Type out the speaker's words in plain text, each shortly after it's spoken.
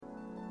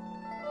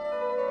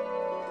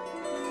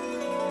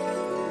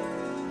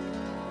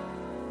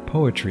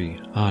Poetry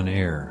on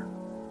Air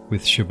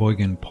with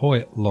Sheboygan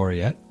Poet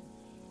Laureate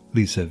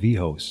Lisa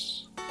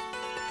Vihos.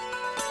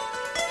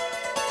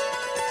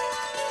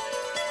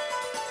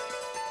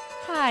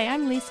 Hi,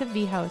 I'm Lisa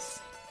Vihos,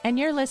 and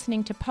you're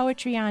listening to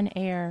Poetry on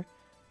Air,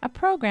 a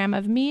program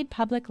of Mead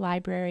Public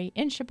Library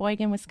in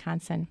Sheboygan,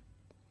 Wisconsin.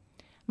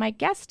 My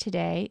guest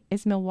today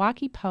is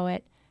Milwaukee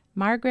poet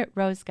Margaret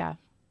Rosga,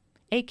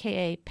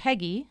 a.k.a.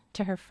 Peggy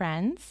to her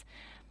friends.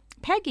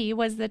 Peggy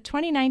was the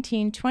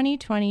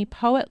 2019-2020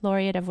 Poet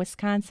Laureate of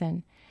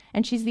Wisconsin,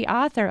 and she's the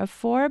author of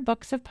 4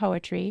 books of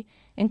poetry,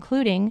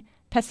 including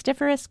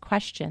Pestiferous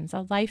Questions,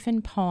 A Life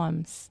in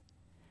Poems.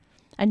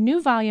 A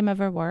new volume of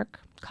her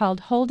work,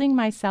 called Holding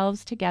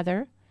Myselves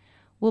Together,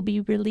 will be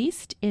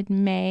released in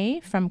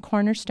May from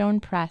Cornerstone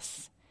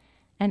Press,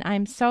 and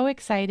I'm so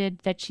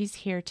excited that she's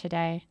here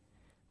today.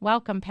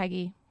 Welcome,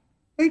 Peggy.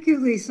 Thank you,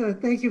 Lisa.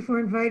 Thank you for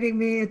inviting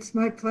me. It's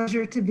my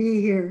pleasure to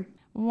be here.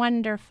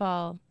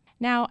 Wonderful.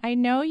 Now, I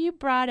know you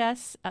brought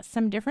us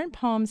some different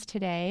poems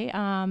today.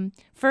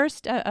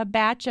 First, a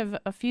batch of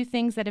a few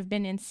things that have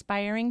been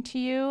inspiring to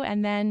you,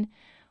 and then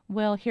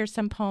we'll hear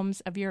some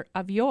poems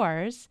of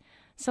yours.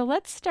 So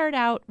let's start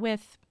out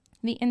with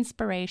the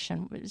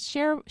inspiration.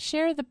 Share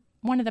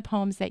one of the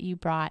poems that you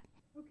brought.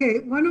 Okay,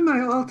 one of my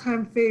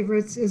all-time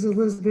favorites is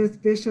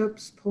Elizabeth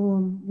Bishop's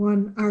poem,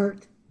 One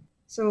Art.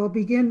 So I'll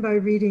begin by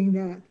reading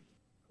that.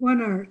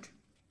 One Art.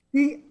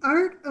 The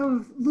art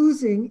of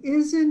losing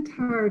isn't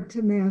hard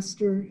to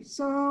master.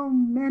 So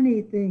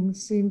many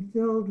things seem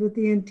filled with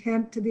the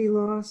intent to be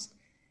lost,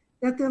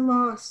 that the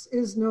loss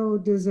is no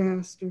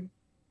disaster.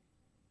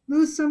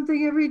 Lose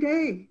something every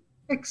day,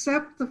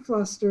 accept the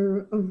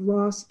fluster of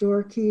lost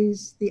door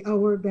keys, the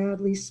hour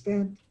badly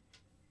spent.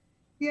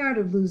 The art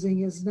of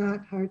losing is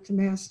not hard to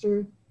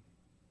master.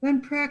 Then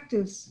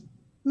practice,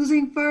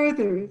 losing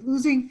farther,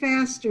 losing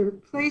faster,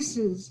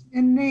 places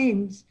and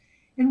names,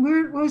 and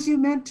where it was you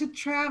meant to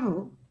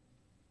travel.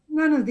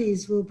 None of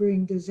these will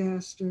bring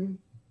disaster.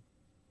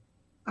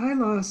 I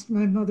lost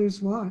my mother's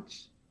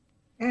watch.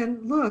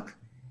 And look,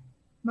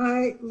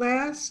 my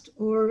next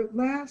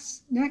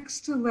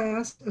to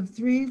last of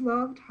 3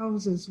 loved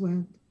houses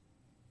went.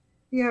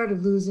 The art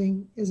of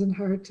losing isn't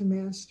hard to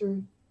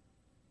master.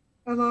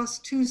 I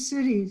lost 2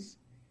 cities,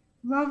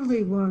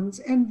 lovely ones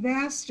and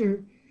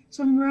vaster,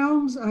 some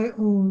realms I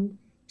owned,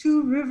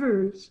 2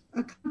 rivers,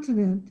 a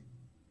continent.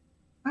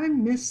 I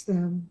miss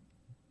them,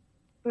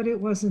 but it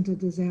wasn't a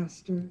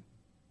disaster.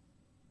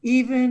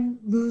 Even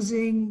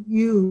losing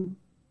you,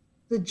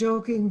 the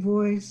joking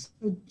voice,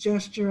 the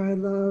gesture I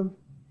love,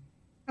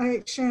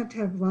 I shan't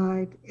have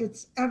lied,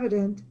 it's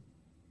evident.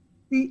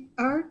 The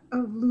art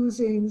of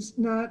losing's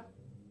not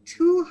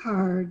too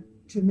hard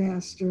to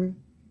master,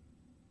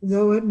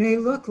 though it may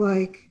look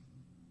like,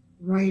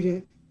 write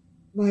it,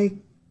 like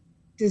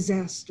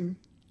disaster.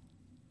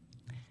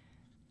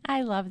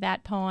 I love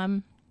that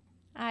poem.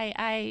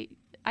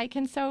 I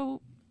can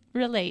so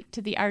relate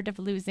to the art of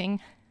losing,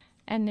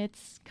 and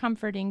it's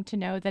comforting to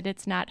know that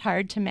it's not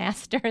hard to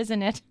master,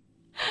 isn't it?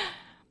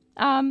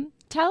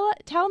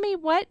 Tell me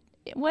what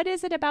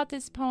is it about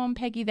this poem,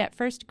 Peggy, that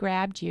first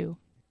grabbed you?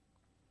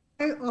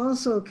 I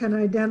also can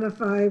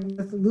identify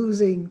with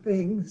losing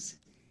things.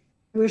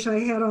 I wish I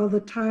had all the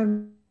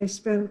time I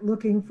spent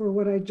looking for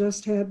what I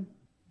just had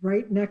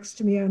right next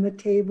to me on the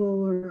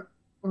table,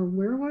 or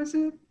where was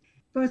it?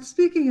 But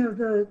speaking of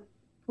the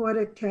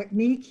poetic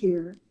technique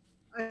here,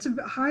 it's a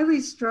highly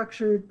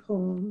structured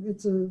poem.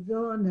 It's a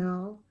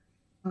villanelle.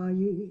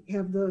 You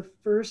have the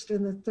first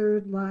and the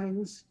third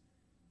lines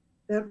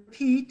that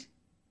repeat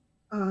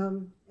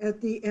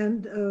at the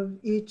end of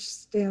each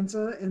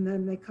stanza, and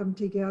then they come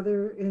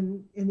together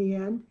in the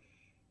end.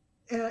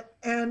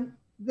 And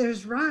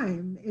there's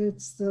rhyme.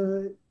 It's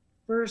the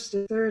first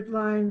and third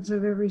lines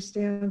of every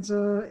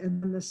stanza,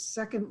 and then the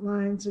second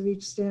lines of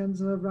each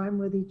stanza rhyme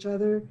with each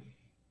other.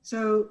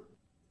 So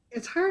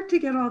it's hard to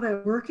get all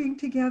that working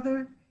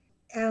together.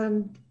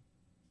 And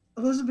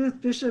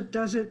Elizabeth Bishop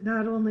does it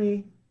not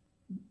only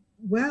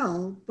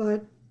well,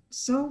 but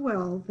so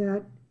well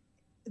that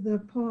the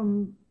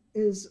poem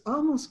is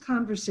almost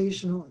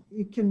conversational.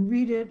 You can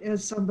read it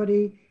as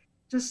somebody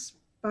just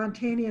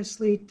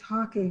spontaneously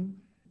talking.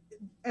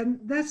 And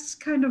that's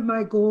kind of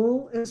my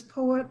goal as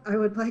poet. I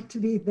would like to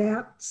be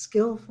that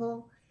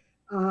skillful.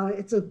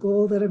 It's a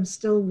goal that I'm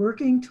still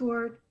working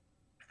toward.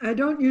 I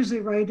don't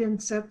usually write in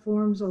set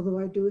forms, although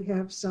I do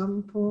have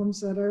some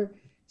poems that are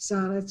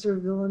sonnets or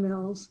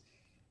villanelles.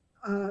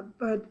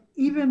 But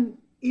even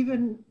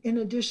in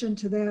addition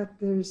to that,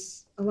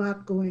 there's a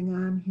lot going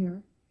on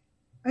here.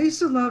 I used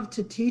to love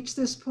to teach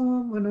this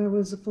poem when I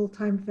was a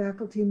full-time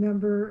faculty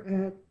member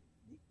at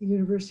the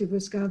University of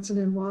Wisconsin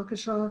in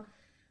Waukesha,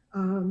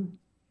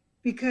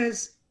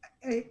 because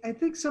I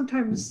think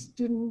sometimes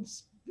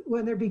students,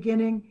 when they're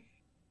beginning,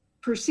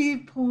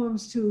 perceive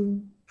poems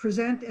to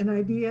present an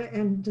idea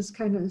and just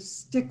kind of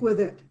stick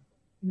with it,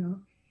 you know.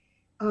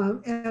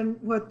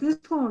 And what this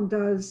poem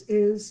does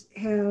is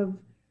have,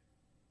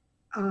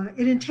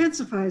 it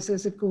intensifies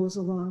as it goes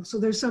along. So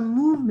there's some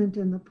movement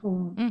in the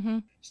poem. Mm-hmm.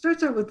 It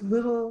starts out with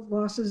little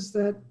losses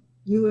that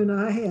you and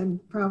I and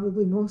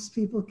probably most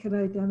people can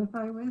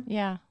identify with.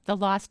 Yeah, the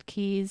lost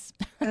keys.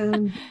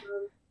 And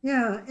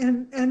yeah,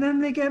 and then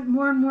they get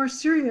more and more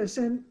serious,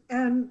 and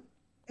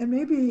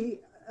maybe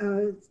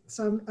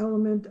some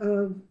element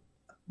of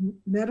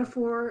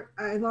metaphor.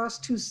 I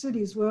lost two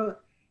cities. Well,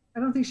 I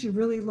don't think she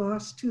really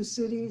lost two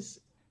cities.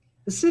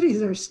 The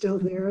cities are still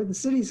there. The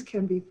cities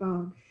can be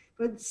found,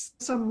 but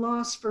some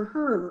loss for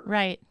her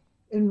Right.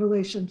 in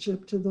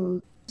relationship to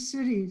those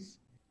cities.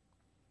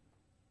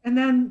 And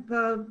then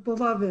the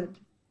beloved,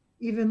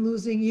 even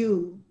losing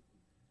you.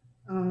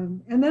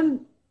 And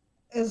then,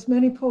 as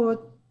many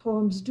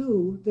poems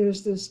do,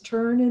 there's this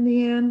turn in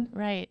the end.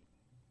 Right.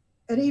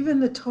 And even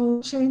the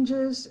tone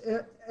changes.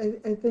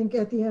 I think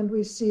at the end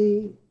we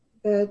see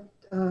that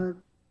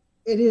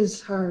it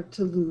is hard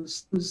to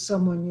lose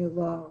someone you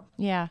love.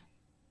 Yeah.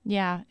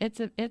 Yeah, it's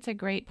a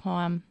great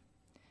poem.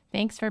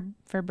 Thanks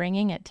for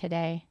bringing it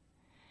today.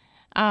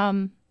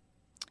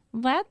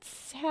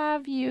 Let's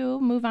have you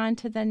move on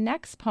to the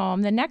next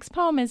poem. The next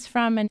poem is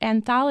from an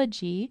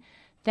anthology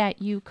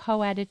that you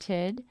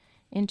co-edited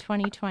in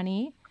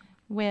 2020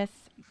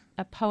 with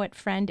a poet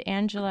friend,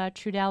 Angela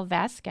Trudell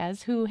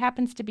Vasquez, who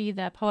happens to be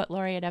the Poet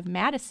Laureate of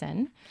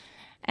Madison.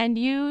 And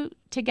you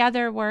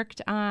together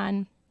worked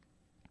on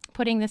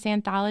putting this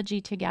anthology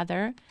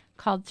together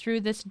called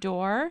Through This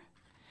Door.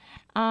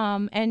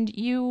 And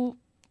you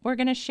were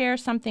going to share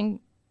something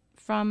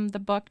from the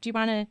book. Do you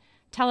want to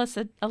tell us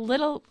a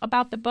little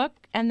about the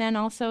book and then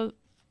also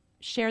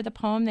share the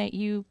poem that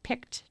you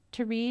picked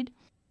to read?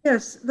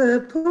 Yes,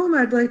 the poem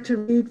I'd like to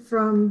read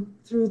from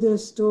Through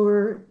This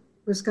Door,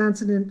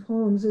 Wisconsin in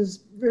Poems,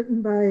 is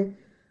written by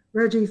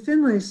Reggie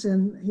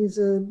Finlayson. He's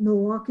a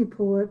Milwaukee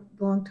poet,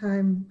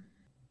 longtime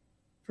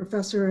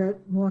professor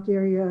at Milwaukee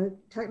Area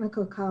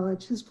Technical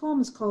College. His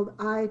poem is called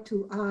Eye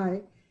to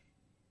Eye.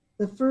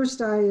 The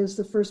first I is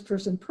the first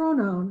person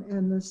pronoun,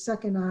 and the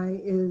second I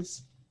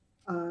is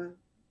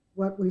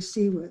what we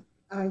see with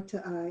eye to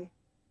eye.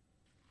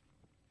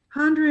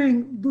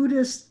 Pondering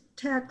Buddhist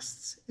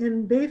texts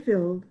in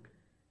Bayfield,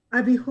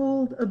 I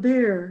behold a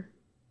bear,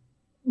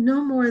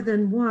 no more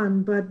than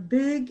one, but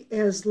big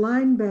as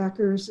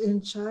linebackers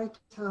in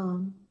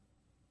Chi-town.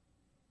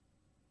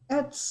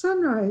 At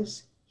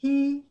sunrise,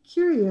 he,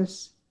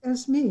 curious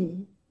as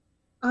me,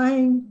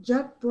 eyeing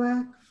jet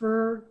black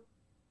fur,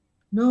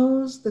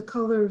 nose the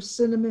color of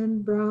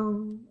cinnamon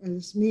brown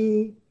as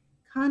me,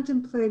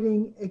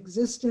 contemplating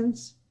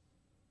existence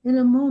in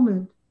a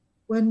moment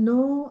when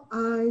no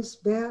eyes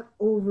bat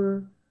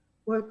over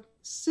what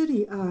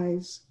city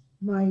eyes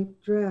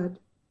might dread.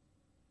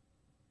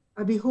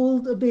 I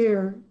behold a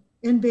bear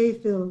in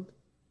Bayfield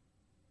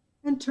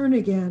and turn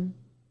again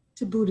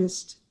to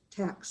Buddhist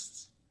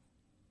texts.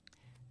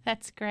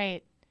 That's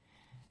great.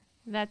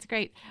 That's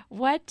great.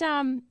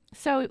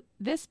 So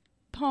this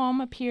poem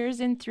appears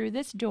in Through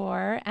This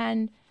Door,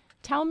 and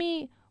tell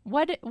me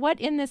what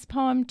in this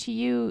poem to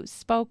you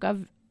spoke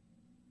of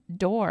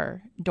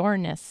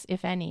doorness,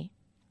 if any?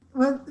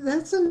 Well,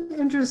 that's an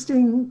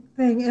interesting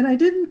thing, and I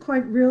didn't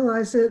quite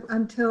realize it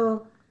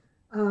until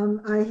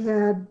I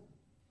had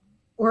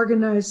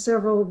organized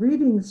several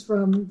readings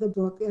from the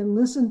book and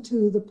listened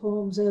to the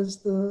poems as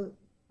the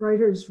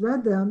writers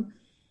read them.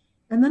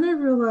 And then I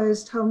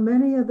realized how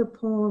many of the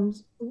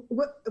poems,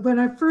 when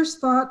I first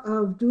thought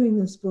of doing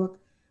this book,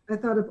 I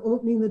thought of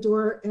opening the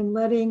door and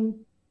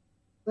letting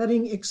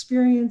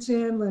experience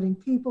in, letting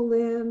people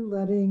in,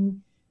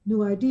 letting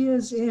new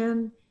ideas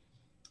in.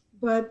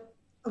 But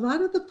a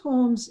lot of the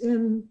poems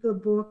in the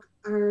book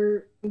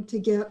are to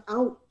get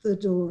out the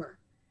door.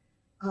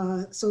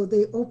 So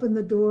they open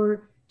the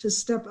door to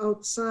step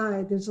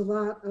outside. There's a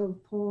lot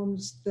of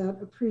poems that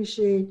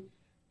appreciate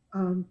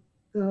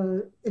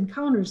the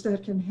encounters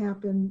that can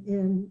happen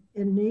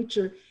in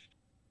nature.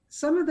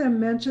 Some of them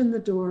mention the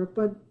door,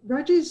 but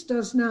Reggie's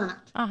does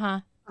not. Uh-huh.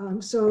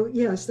 So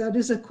yes, that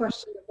is a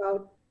question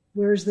about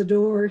where's the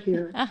door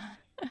here.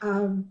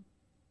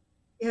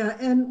 Yeah,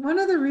 and one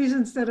of the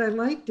reasons that I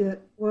liked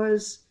it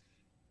was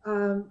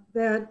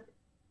that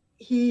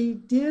he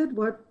did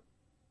what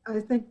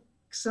I think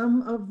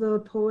some of the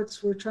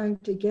poets were trying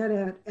to get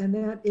at, and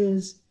that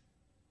is,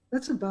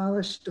 let's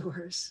abolish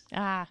doors.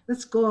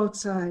 Let's go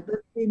outside.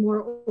 Let's be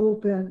more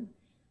open,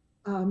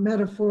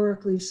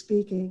 metaphorically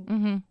speaking.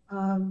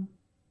 Mm-hmm.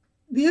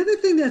 The other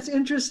thing that's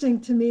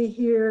interesting to me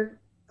here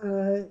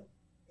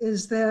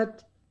is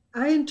that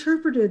I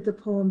interpreted the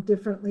poem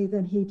differently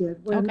than he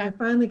did. When I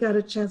finally got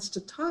a chance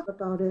to talk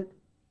about it,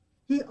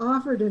 he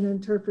offered an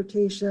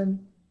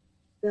interpretation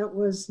that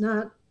was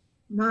not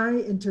my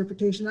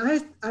interpretation.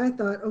 I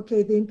thought,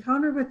 okay, the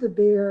encounter with the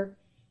bear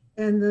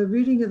and the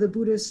reading of the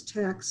Buddhist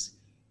text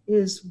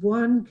is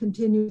one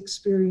continued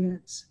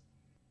experience,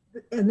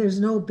 and there's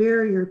no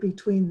barrier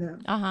between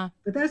them. Uh-huh.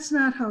 But that's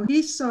not how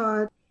he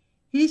saw it.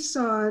 He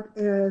saw it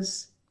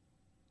as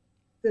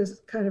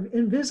this kind of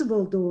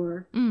invisible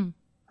door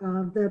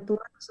that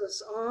blocks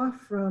us off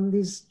from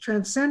these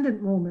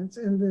transcendent moments.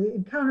 And the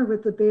encounter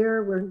with the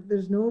bear, where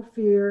there's no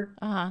fear,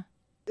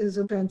 is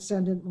a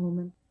transcendent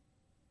moment.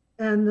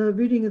 And the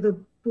reading of the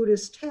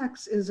Buddhist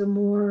text is a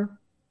more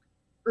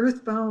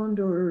earthbound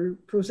or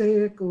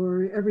prosaic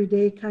or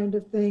everyday kind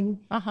of thing.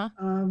 Uh-huh.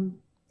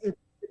 It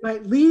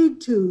might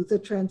lead to the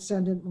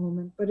transcendent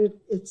moment, but it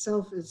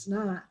itself is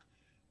not.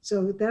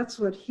 So that's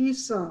what he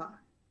saw.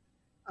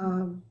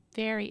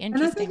 Very And I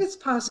think interesting. it's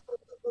possible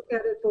to look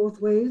at it both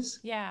ways.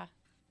 Yeah.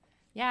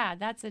 Yeah,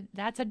 that's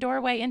a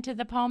doorway into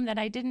the poem that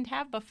I didn't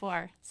have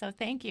before. So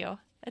thank you.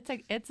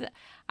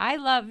 I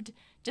loved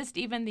just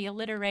even the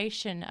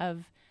alliteration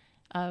of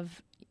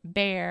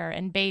bear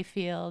and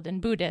Bayfield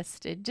and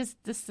Buddhist. It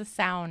just the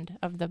sound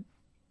of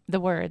the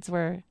words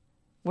were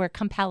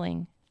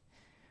compelling.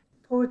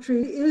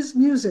 Poetry is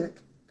music.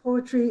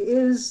 Poetry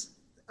is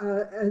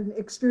an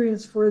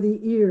experience for the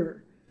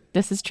ear,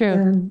 This is true.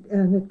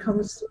 and it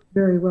comes through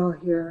very well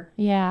here.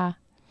 Yeah.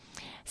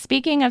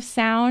 Speaking of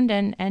sound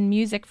and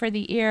music for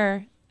the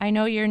ear, I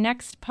know your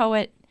next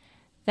poet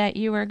that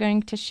you are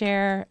going to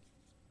share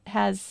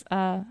has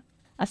a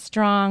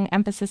strong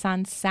emphasis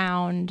on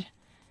sound.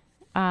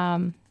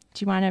 Do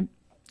you want to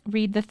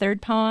read the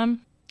third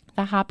poem,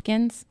 The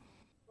Hopkins?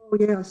 Oh,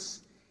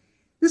 yes.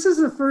 This is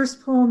the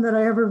first poem that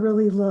I ever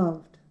really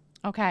loved.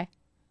 Okay.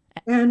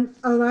 And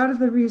a lot of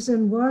the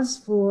reason was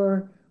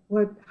for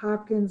what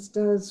Hopkins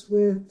does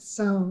with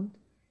sound.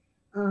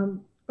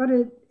 But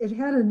it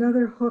had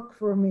another hook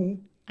for me.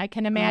 I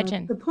can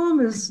imagine. The poem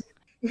is,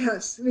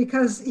 yes,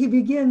 because he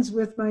begins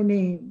with my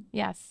name.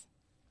 Yes.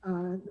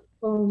 The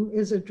poem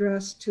is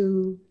addressed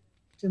to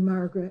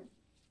Margaret.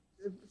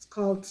 It's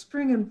called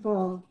Spring and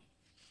Fall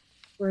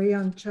for a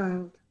Young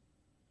Child.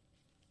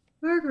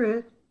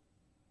 Margaret,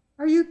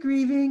 are you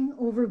grieving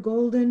over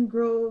golden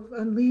grove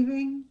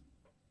unleaving?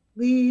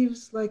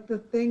 Leaves like the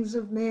things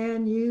of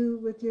man you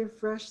with your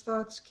fresh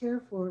thoughts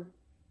care for.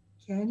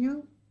 Can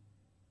you?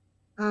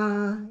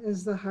 Ah,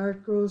 as the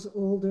heart grows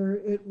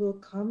older, it will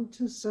come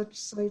to such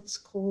sights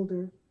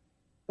colder.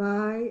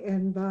 By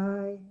and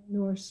by,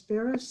 nor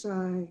spare a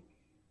sigh,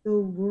 though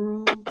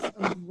worlds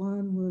of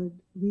wanwood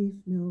leaf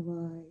mill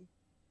lie.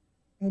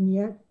 And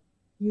yet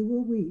you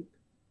will weep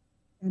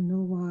and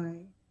know why.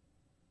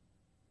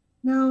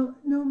 Now,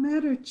 no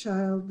matter,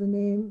 child, the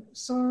name,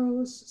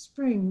 sorrow's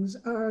springs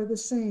are the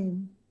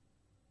same.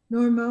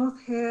 Nor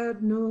mouth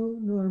had, no,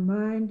 nor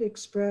mind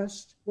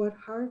expressed what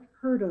heart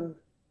heard of,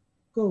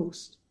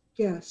 ghost,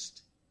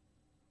 guessed.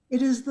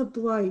 It is the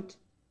blight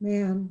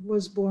man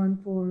was born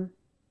for.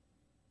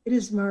 It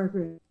is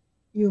Margaret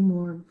you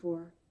mourn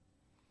for.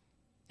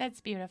 That's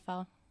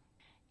beautiful.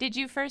 Did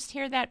you first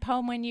hear that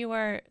poem when you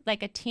were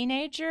like a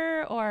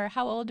teenager, or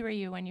how old were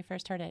you when you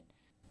first heard it?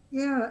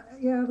 Yeah,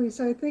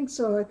 Lisa, I think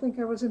so. I think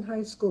I was in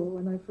high school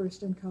when I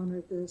first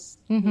encountered this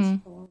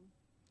poem.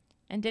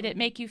 And did it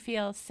make you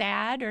feel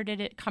sad, or did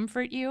it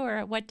comfort you,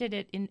 or what did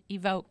it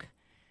evoke?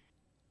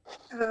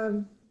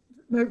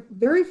 My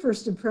very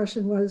first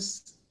impression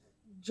was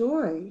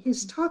joy.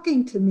 He's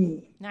talking to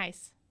me.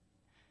 Nice.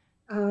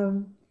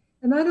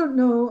 And I don't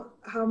know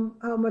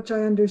how much I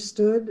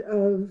understood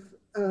of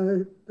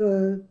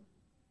the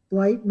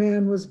blight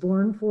man was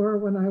born for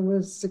when I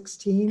was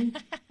 16.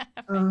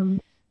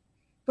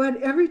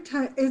 But every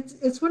time,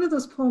 it's one of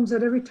those poems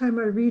that every time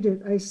I read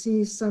it, I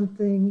see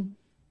something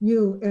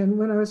new. And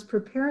when I was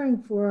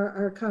preparing for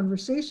our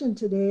conversation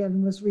today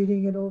and was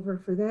reading it over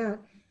for that,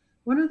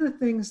 one of the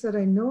things that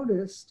I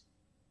noticed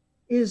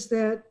is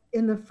that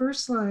in the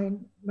first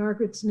line,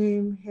 Margaret's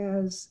name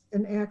has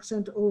an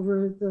accent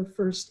over the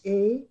first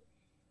A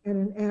and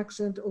an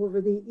accent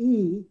over the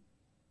E,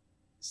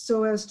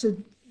 so as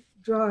to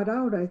draw it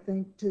out, I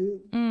think,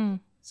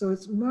 so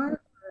it's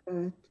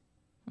Margaret.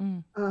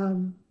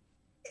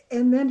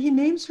 And then he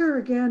names her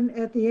again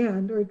at the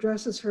end, or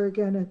addresses her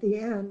again at the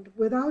end,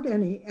 without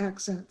any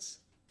accents.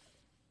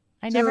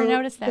 I never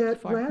noticed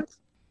that before.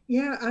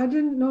 I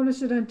didn't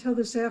notice it until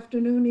this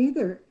afternoon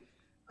either.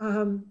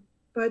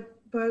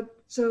 But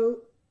so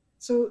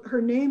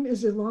her name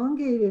is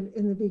elongated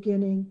in the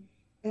beginning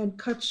and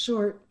cut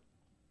shorter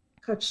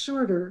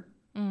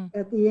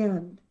at the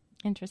end.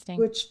 Interesting.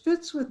 Which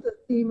fits with the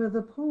theme of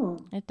the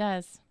poem. It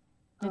does.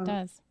 It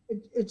does.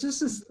 It's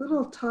just this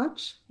little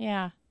touch.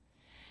 Yeah.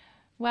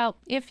 Well,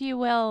 if you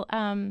will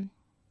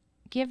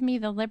give me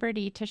the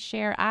liberty to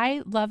share,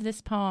 I love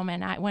this poem,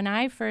 and when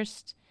I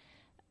first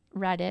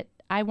read it,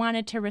 I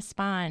wanted to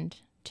respond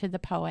to the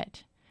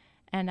poet,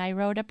 and I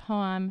wrote a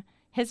poem.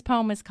 His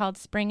poem is called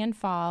Spring and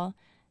Fall,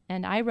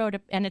 and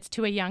and it's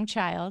to a young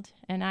child,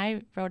 and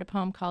I wrote a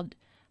poem called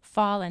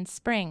Fall and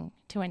Spring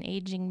to an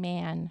aging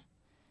man,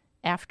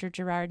 after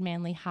Gerard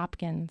Manley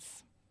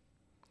Hopkins.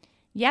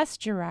 Yes,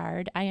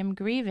 Gerard, I am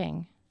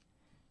grieving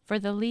for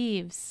the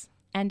leaves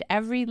and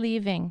every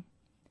leaving,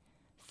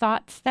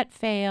 thoughts that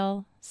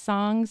fail,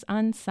 songs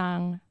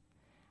unsung.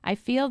 I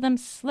feel them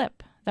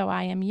slip, though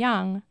I am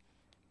young.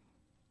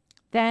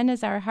 Then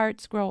as our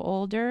hearts grow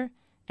older,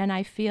 and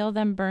I feel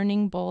them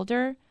burning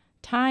bolder,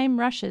 time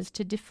rushes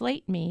to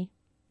deflate me.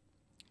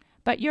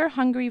 But your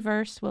hungry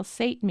verse will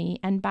sate me,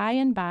 and by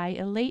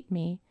elate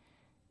me.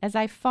 As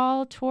I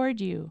fall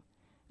toward you,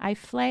 I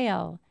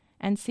flail,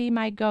 and see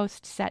my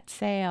ghost set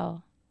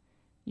sail.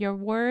 Your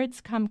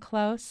words come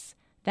close,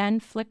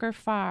 then flicker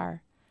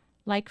far,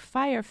 Like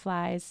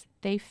fireflies,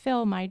 they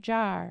fill my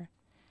jar.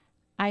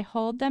 I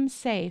hold them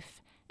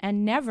safe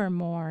and never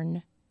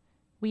mourn.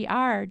 We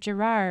are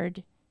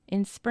Gerard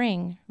in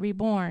spring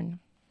reborn.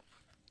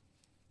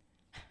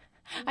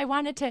 I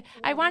wanted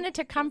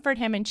to comfort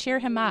him and cheer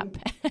him up.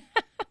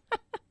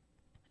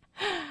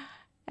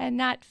 And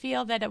not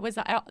feel that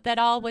that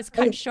all was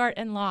cut short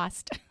and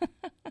lost.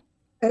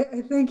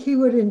 I think he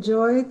would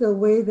enjoy the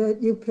way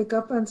that you pick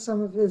up on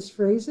some of his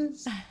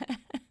phrases.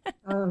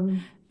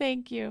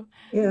 Thank you.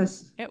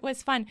 Yes. It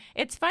was fun.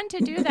 It's fun to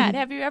do that.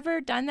 Have you ever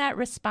done that,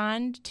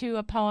 respond to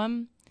a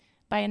poem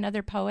by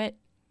another poet?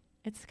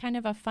 It's kind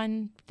of a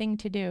fun thing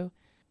to do.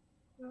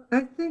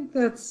 I think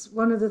that's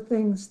one of the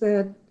things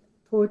that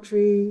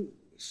poetry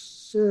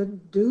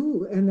should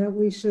do, and that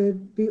we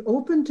should be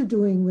open to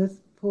doing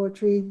with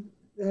poetry,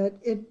 that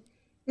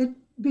it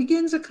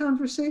begins a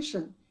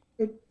conversation,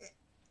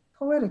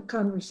 poetic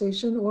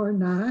conversation or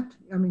not.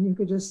 I mean, you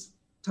could just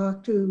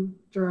talk to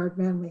Gerard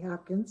Manley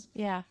Hopkins.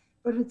 Yeah.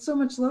 But it's so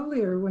much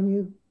lovelier when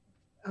you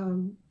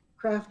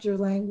craft your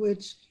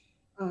language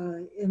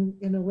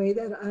in a way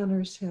that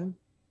honors him.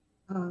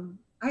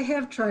 I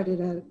have tried it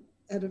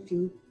at a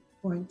few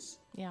points.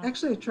 Yeah.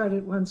 Actually, I tried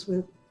it once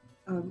with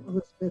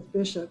Elizabeth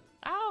Bishop.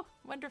 Oh,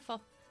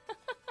 wonderful.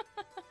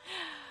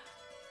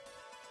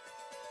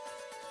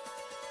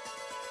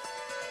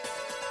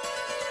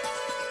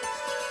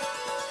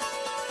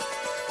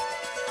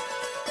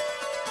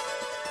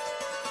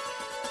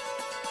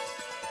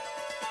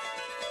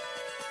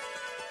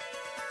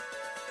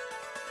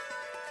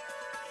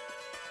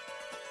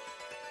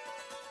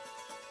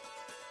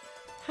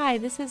 Hi,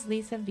 this is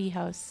Lisa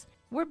Vihos.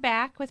 We're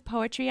back with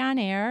Poetry on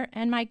Air,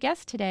 and my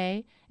guest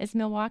today is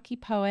Milwaukee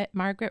poet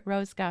Margaret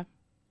Rosga.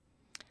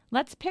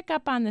 Let's pick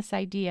up on this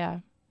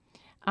idea,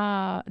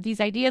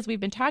 these ideas we've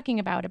been talking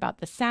about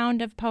the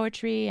sound of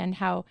poetry and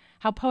how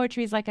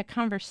poetry is like a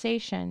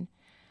conversation.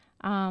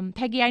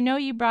 Peggy, I know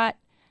you brought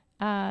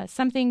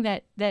something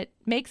that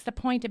makes the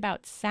point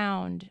about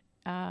sound.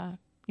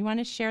 You want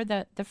to share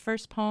the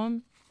first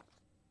poem?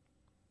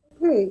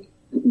 Okay.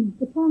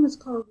 The poem is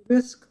called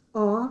Risk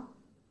Awe.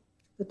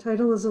 The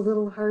title is a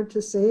little hard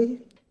to say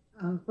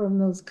from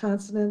those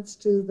consonants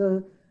to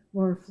the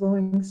more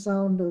flowing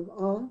sound of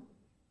awe.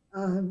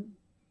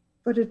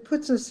 But it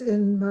puts us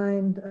in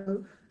mind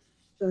of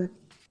the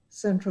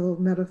central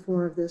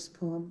metaphor of this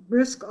poem.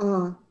 Risk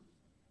awe.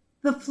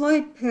 The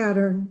flight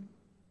pattern,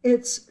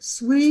 its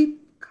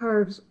sweep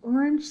carves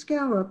orange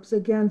scallops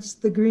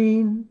against the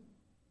green.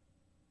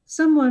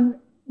 Someone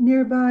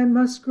nearby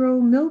must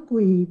grow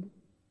milkweed.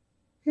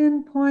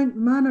 Pinpoint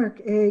monarch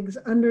eggs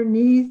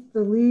underneath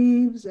the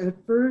leaves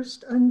at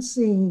first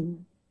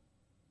unseen.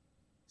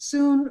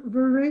 Soon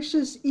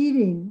voracious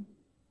eating,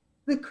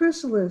 the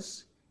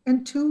chrysalis,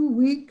 and 2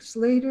 weeks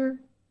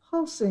later,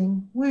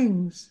 pulsing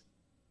wings.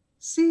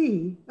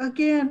 See,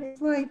 again,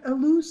 flight, a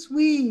loose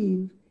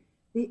weave,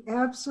 the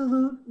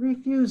absolute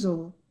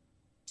refusal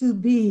to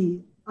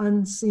be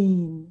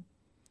unseen.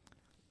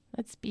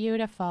 That's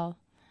beautiful.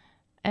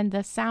 And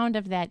the sound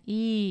of that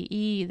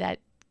E,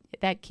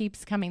 that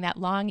keeps coming, that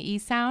long E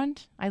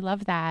sound. I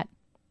love that.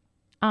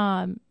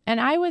 And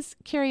I was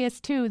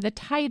curious too, the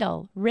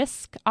title,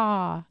 Risk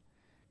Awe.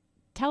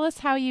 Tell us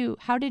how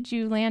did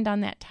you land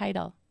on that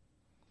title?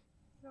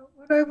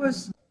 What I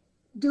was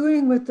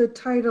doing with the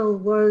title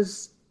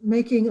was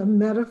making a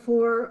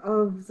metaphor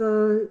of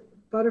the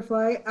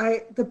butterfly.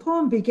 The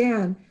poem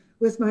began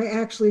with my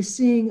actually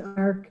seeing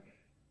Ark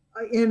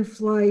in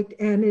flight,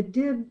 and it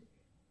did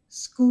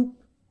scoop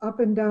up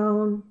and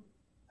down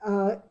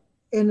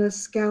in a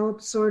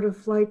scallop sort of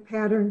flight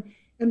pattern.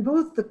 And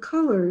both the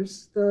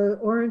colors, the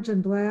orange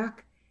and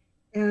black,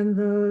 and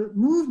the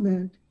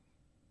movement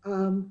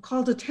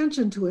called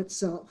attention to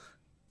itself.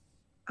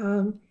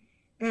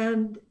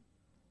 And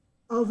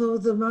although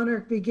the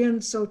monarch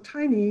begins so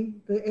tiny,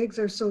 the eggs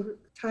are so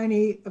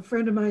tiny, a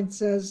friend of mine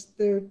says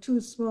they're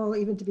too small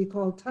even to be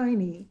called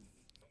tiny.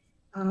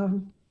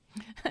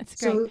 That's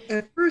great. So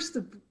at first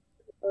the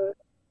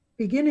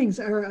beginnings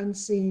are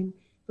unseen,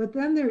 but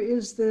then there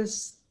is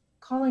this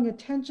calling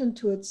attention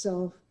to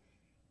itself,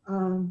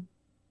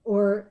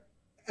 or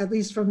at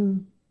least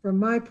from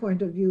my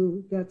point of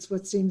view, that's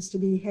what seems to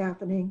be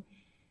happening.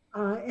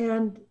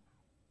 And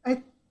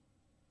I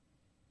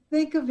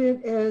think of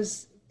it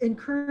as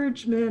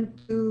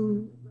encouragement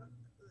to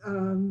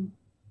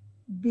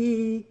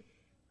be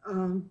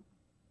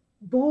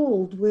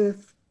bold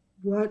with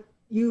what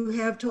you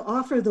have to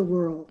offer the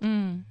world,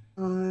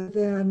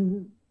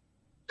 then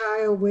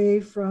shy away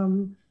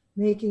from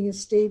making a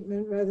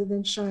statement rather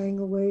than shying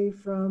away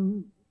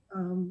from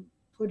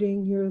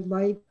putting your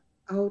light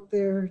out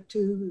there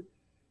to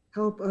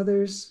help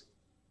others.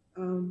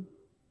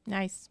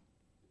 Nice.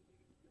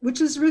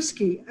 Which is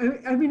risky.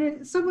 I mean,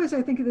 in some ways,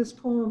 I think of this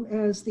poem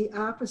as the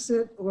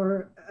opposite,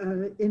 or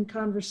in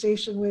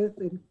conversation with,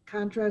 in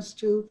contrast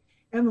to,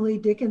 Emily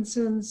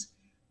Dickinson's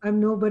 "I'm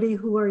Nobody,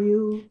 Who Are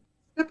You?"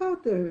 Step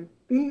out there.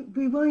 Be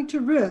willing to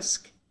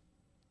risk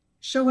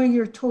showing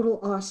your total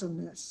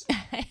awesomeness.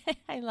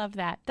 I love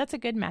that. That's a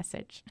good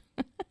message.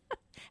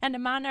 And a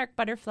monarch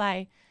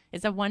butterfly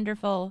is a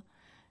wonderful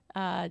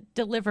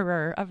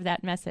deliverer of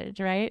that message,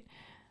 right?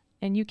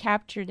 And you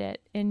captured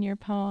it in your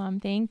poem.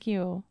 Thank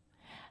you.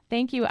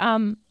 Thank you.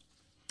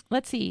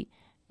 Let's see.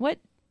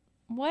 Let's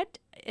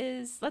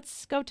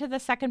go to the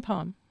second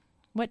poem.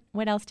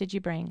 What else did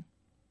you bring?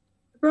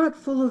 Brought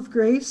Full of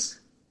Grace.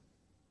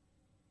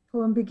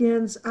 Poem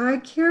begins, I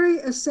carry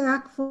a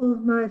sack full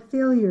of my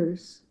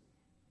failures.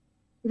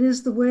 It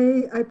is the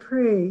way I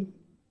pray.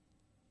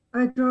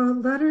 I draw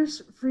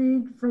letters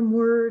freed from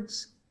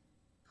words,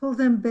 pull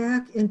them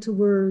back into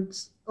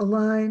words, a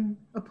line,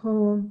 a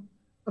poem,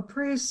 a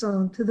praise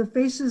song to the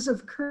faces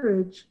of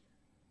courage,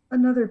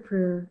 another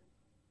prayer.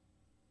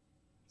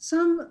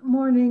 Some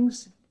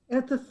mornings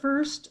at the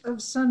first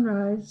of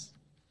sunrise,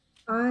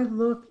 I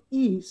look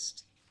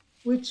east,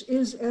 which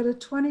is at a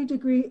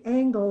 20-degree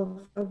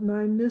angle of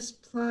my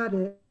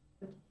misplotted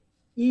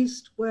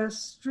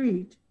east-west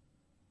street.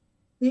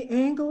 The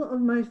angle of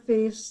my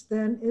face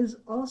then is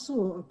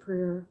also a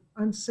prayer,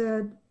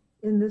 unsaid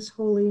in this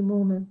holy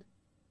moment.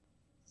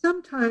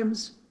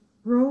 Sometimes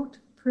rote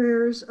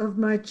prayers of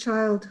my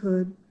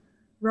childhood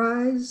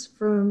rise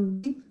from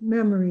deep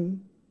memory.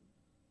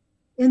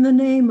 In the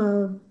name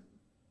of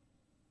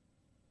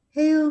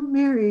Hail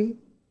Mary,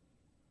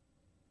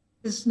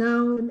 is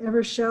now and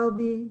ever shall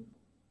be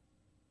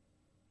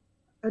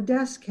a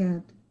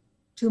descant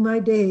to my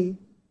day.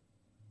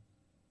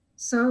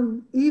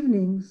 Some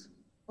evenings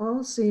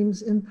all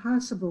seems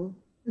impossible,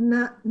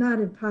 not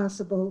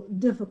impossible,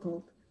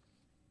 difficult.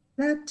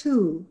 That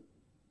too,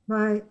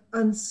 my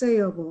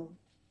unsayable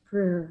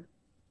prayer.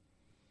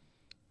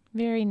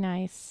 Very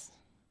nice.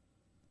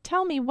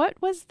 Tell me,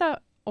 what was the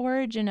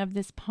origin of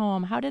this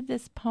poem? How did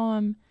this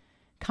poem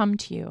come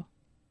to you?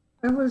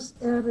 I was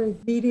at a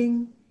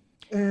meeting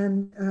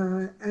and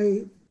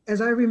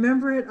as I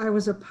remember it, I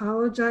was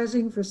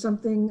apologizing for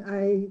something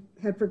I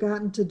had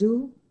forgotten to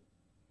do.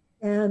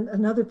 And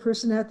another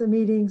person at the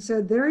meeting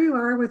said, there you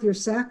are with your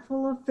sack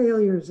full of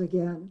failures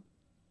again.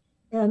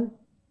 And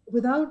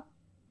without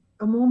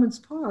a moment's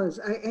pause,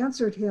 I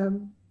answered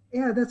him,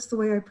 yeah, that's the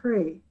way I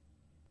pray.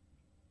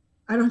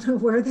 I don't know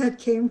where that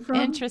came from.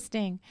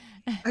 Interesting.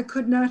 I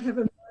could not have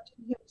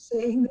imagined him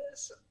saying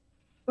this.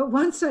 But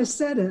once I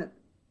said it,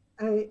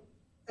 I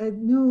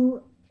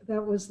knew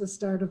that was the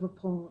start of a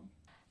poem.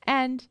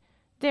 And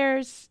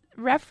there's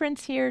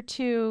reference here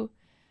to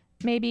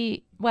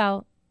maybe,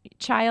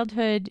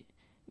 childhood,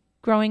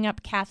 growing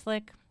up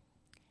Catholic,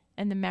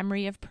 and the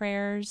memory of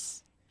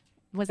prayers.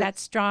 Was that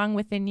strong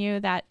within you,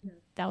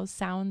 those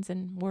sounds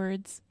and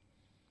words?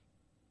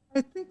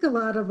 I think a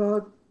lot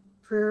about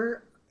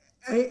prayer.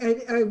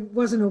 I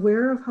wasn't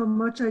aware of how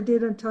much I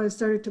did until I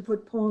started to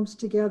put poems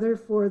together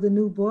for the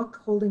new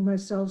book, Holding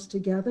Myself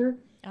Together.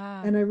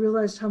 And I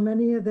realized how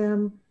many of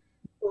them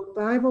quote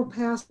Bible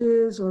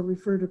passages or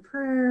refer to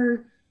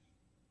prayer.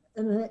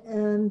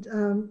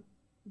 And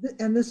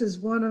this is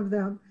one of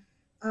them.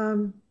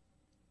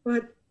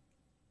 But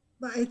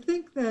I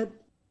think that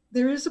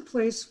there is a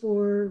place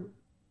for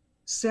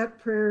set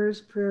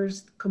prayers,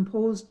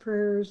 composed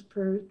prayers,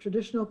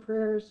 traditional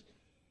prayers.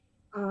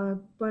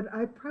 But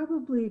I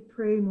probably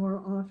pray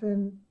more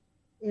often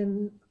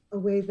in a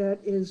way that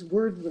is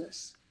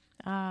wordless.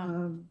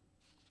 Yeah.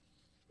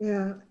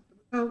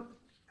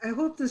 I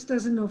hope this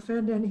doesn't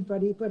offend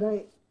anybody, but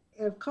I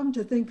have come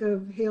to think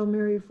of Hail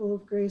Mary, full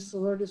of grace, the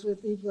Lord is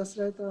with thee, blessed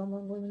art thou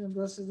among women, and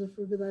blessed is the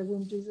fruit of thy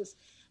womb, Jesus.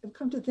 I've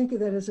come to think of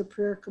that as a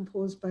prayer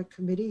composed by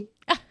committee.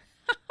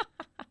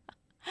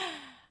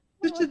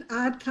 Such an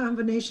odd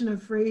combination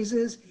of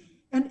phrases.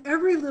 And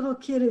every little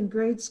kid in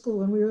grade school,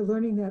 when we were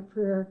learning that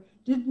prayer,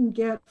 didn't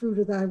get fruit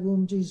of thy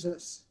womb,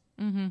 Jesus.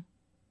 Mm-hmm.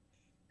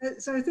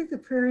 So I think the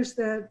prayers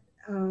that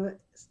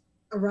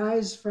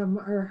arise from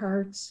our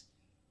hearts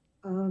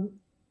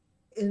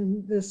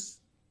in this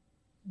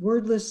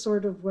wordless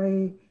sort of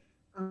way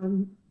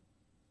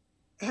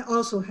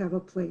also have a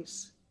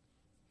place.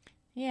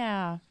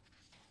 Yeah,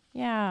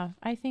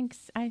 I think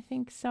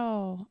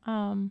so.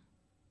 And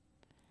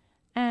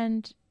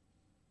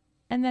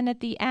then at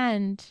the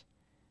end,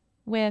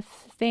 with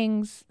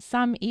things,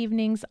 some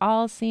evenings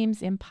all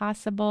seems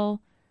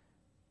impossible,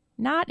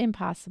 not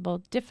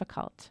impossible,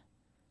 difficult.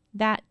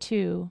 That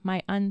too,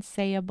 my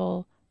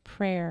unsayable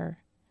prayer.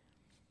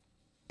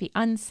 The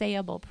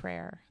unsayable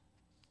prayer.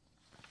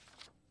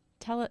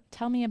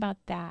 Tell me about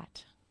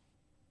that.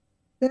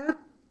 That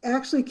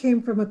actually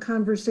came from a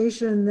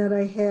conversation that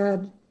I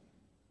had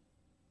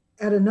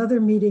at another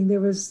meeting. There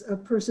was a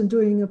person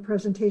doing a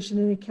presentation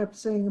and he kept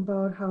saying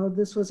about how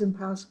this was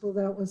impossible,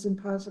 that was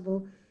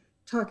impossible,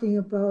 talking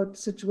about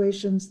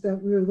situations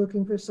that we were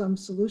looking for some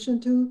solution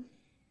to.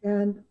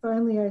 And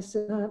finally I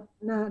said,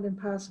 not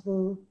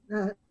impossible,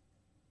 not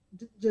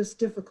just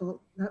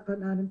difficult, but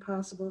not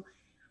impossible.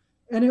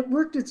 And it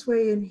worked its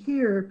way in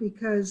here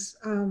because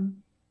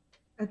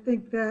I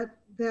think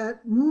that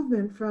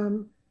movement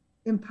from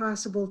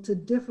impossible to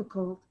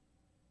difficult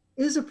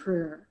is a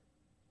prayer.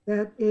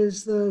 That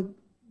is the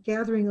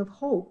gathering of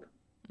hope,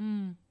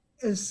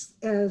 as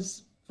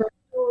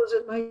fragile as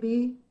it might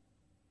be,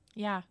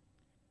 yeah,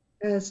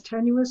 as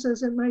tenuous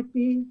as it might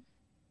be.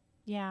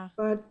 Yeah.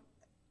 But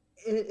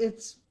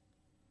it's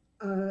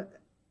a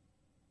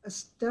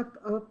step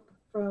up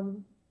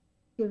from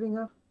giving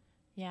up,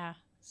 Yeah.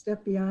 a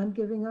step beyond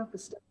giving up, a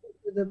step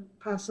to the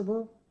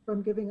possible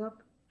from giving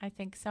up. I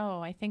think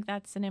so. I think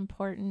that's an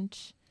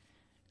important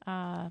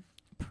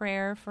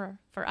prayer for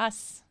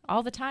us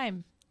all the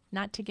time,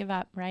 not to give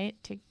up,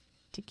 right?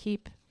 To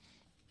keep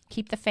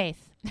the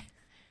faith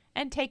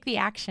and take the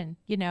action,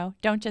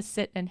 Don't just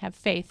sit and have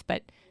faith,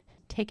 but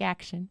take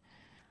action.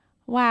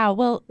 Wow.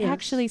 Well, Yes.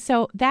 actually,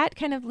 so that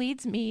kind of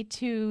leads me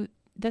to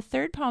the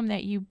third poem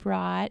that you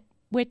brought,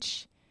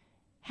 which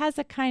has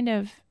a kind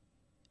of,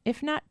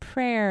 if not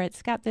prayer,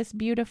 it's got this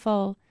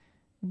beautiful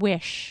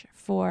wish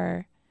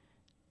for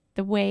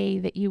the way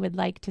that you would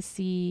like to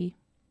see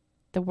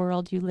the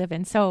world you live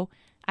in. So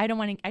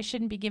I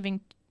shouldn't be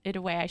giving it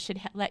away. I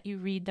should let you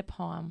read the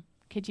poem.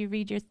 Could you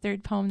read your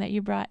third poem that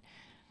you brought?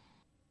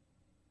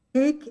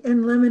 Cake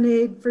and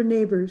lemonade for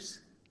neighbors.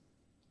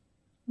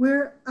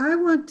 Where I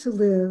want to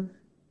live,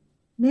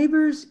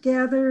 neighbors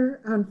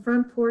gather on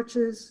front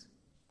porches,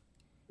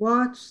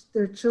 watch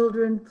their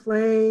children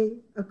play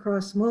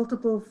across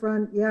multiple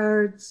front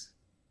yards,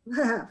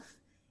 laugh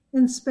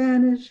in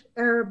Spanish,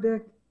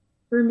 Arabic,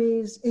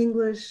 Burmese,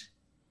 English,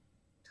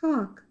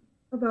 talk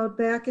about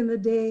back in the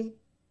day,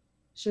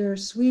 share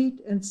sweet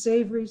and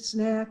savory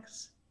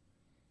snacks,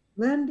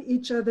 lend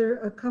each other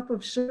a cup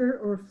of sugar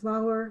or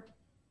flour,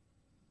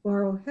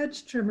 borrow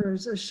hedge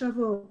trimmers, a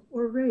shovel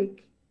or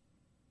rake,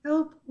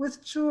 help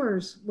with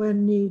chores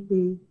when need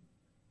be,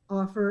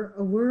 offer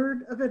a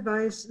word of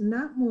advice,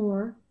 not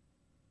more,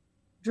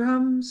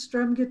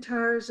 strum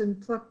guitars and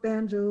pluck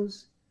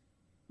banjos,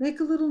 make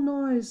a little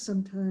noise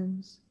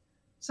sometimes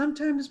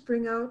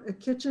bring out a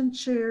kitchen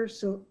chair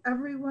so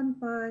everyone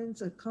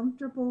finds a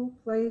comfortable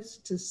place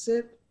to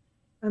sit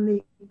on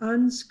the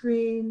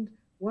unscreened,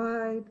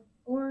 wide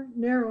or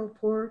narrow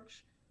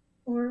porch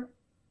or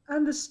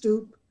on the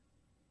stoop.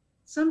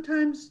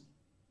 Sometimes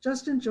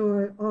just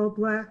enjoy all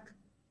black,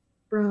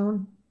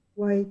 brown,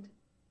 white,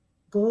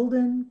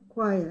 golden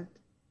quiet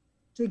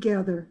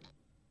together.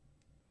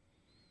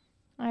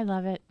 I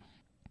love it.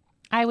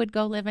 I would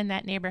go live in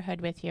that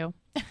neighborhood with you.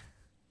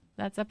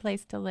 That's a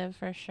place to live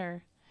for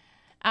sure.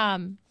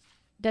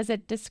 Does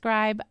it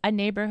describe a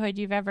neighborhood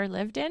you've ever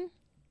lived in?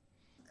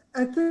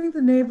 I think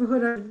the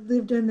neighborhood I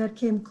lived in that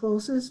came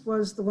closest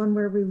was the one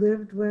where we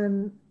lived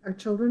when our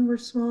children were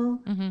small.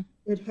 Mm-hmm.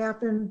 It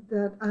happened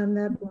that on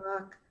that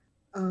block,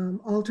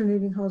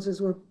 alternating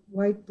houses were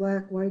white,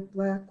 black, white,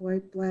 black,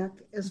 white, black,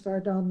 as far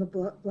down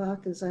the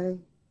block as I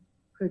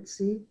could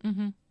see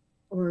Mm-hmm.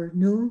 or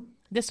knew.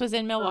 This was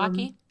in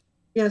Milwaukee?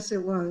 Yes,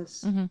 it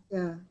was. Mm-hmm.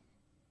 Yeah.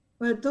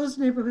 But those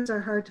neighborhoods are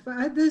hard to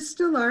find. There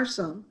still are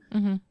some,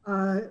 Mm-hmm.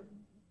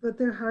 but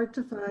they're hard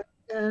to find.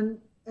 And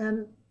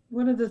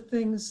one of the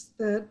things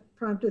that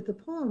prompted the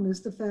poem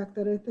is the fact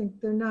that I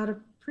think they're not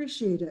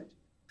appreciated.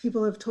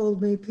 People have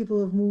told me, people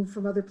have moved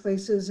from other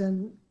places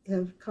and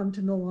have come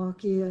to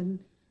Milwaukee and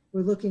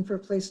were looking for a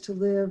place to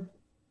live.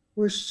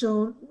 We're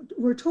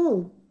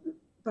told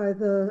by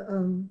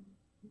the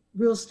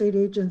real estate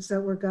agents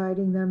that were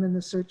guiding them in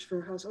the search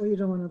for a house, oh, you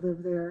don't want to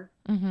live there.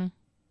 Mm-hmm.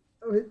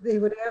 Or they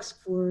would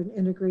ask for an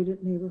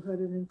integrated neighborhood,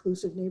 an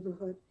inclusive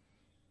neighborhood.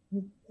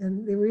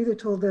 And they were either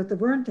told that there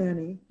weren't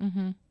any,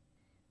 Mm-hmm.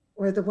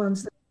 or the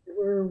ones that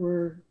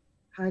were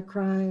high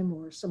crime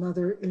or some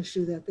other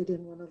issue that they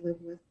didn't want to live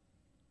with.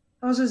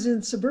 Houses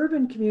in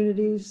suburban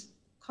communities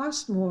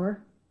cost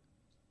more,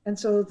 and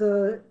so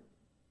the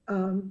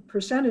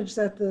percentage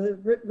that the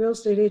real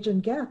estate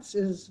agent gets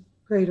is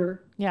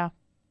greater. Yeah.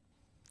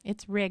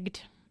 It's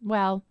rigged.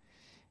 Well,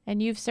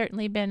 and you've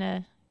certainly been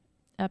a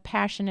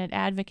passionate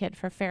advocate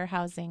for fair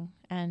housing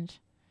and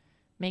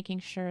making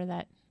sure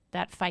that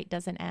that fight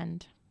doesn't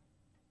end.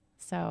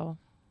 So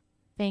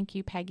thank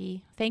you,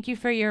 Peggy. Thank you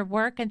for your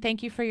work and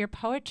thank you for your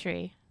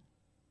poetry.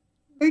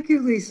 Thank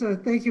you, Lisa.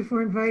 Thank you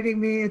for inviting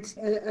me.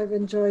 I've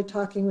enjoyed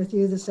talking with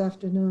you this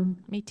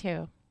afternoon. Me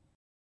too.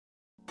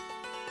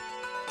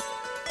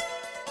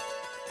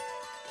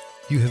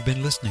 You have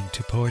been listening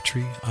to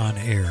Poetry on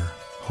Air,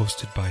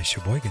 hosted by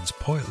Sheboygan's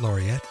Poet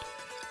Laureate,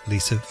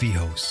 Lisa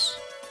Vihos.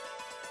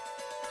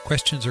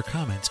 Questions or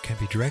comments can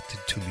be directed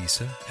to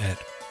Lisa at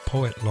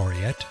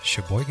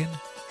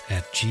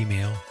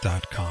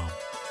poetlaureatesheboygan@gmail.com.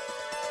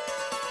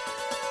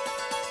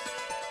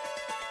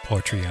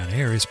 Poetry on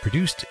Air is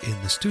produced in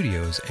the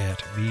studios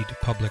at Mead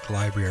Public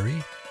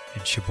Library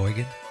in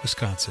Sheboygan,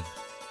 Wisconsin.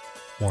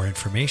 More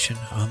information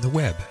on the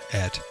web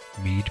at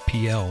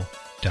meadpl.org.